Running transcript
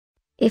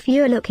If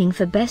you're looking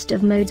for best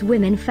of mode's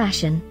women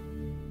fashion,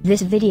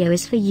 this video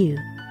is for you.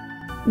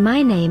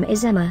 My name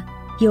is Emma,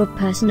 your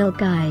personal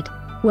guide.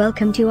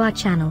 Welcome to our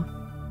channel.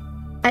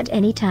 At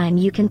any time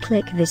you can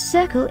click this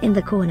circle in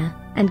the corner,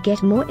 and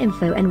get more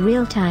info and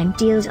real-time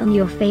deals on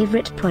your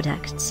favorite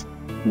products.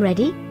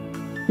 Ready?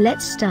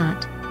 Let's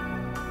start.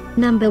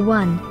 Number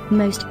 1,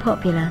 Most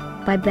Popular,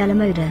 by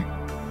Moda.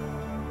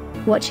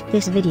 Watch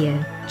this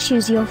video,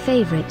 choose your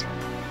favorite.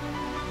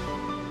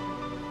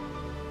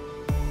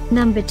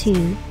 Number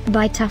 2,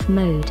 by Tough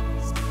Mode.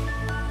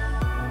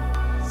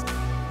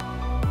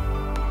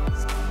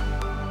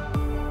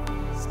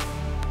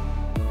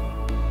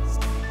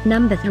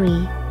 Number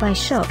 3, by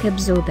Shock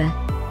Absorber.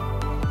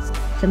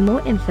 For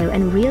more info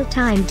and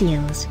real-time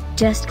deals,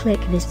 just click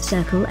this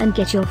circle and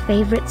get your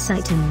favorites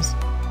items.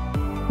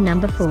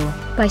 Number 4,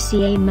 by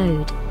CA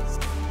Mode.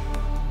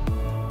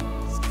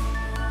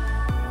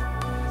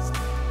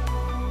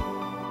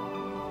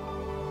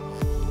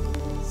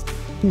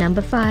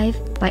 Number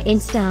 5, by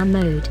Instar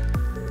Mode.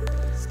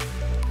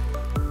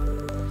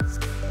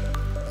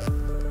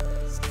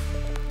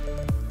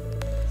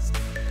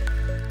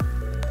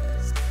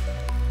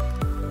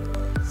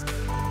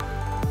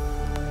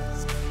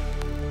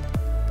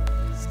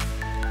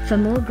 For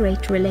more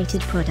great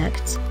related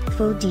products,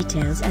 full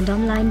details and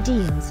online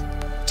deals,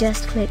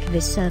 just click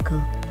this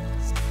circle.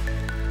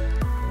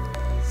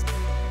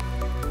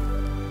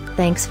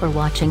 Thanks for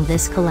watching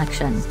this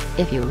collection.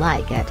 If you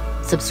like it,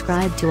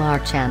 subscribe to our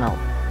channel.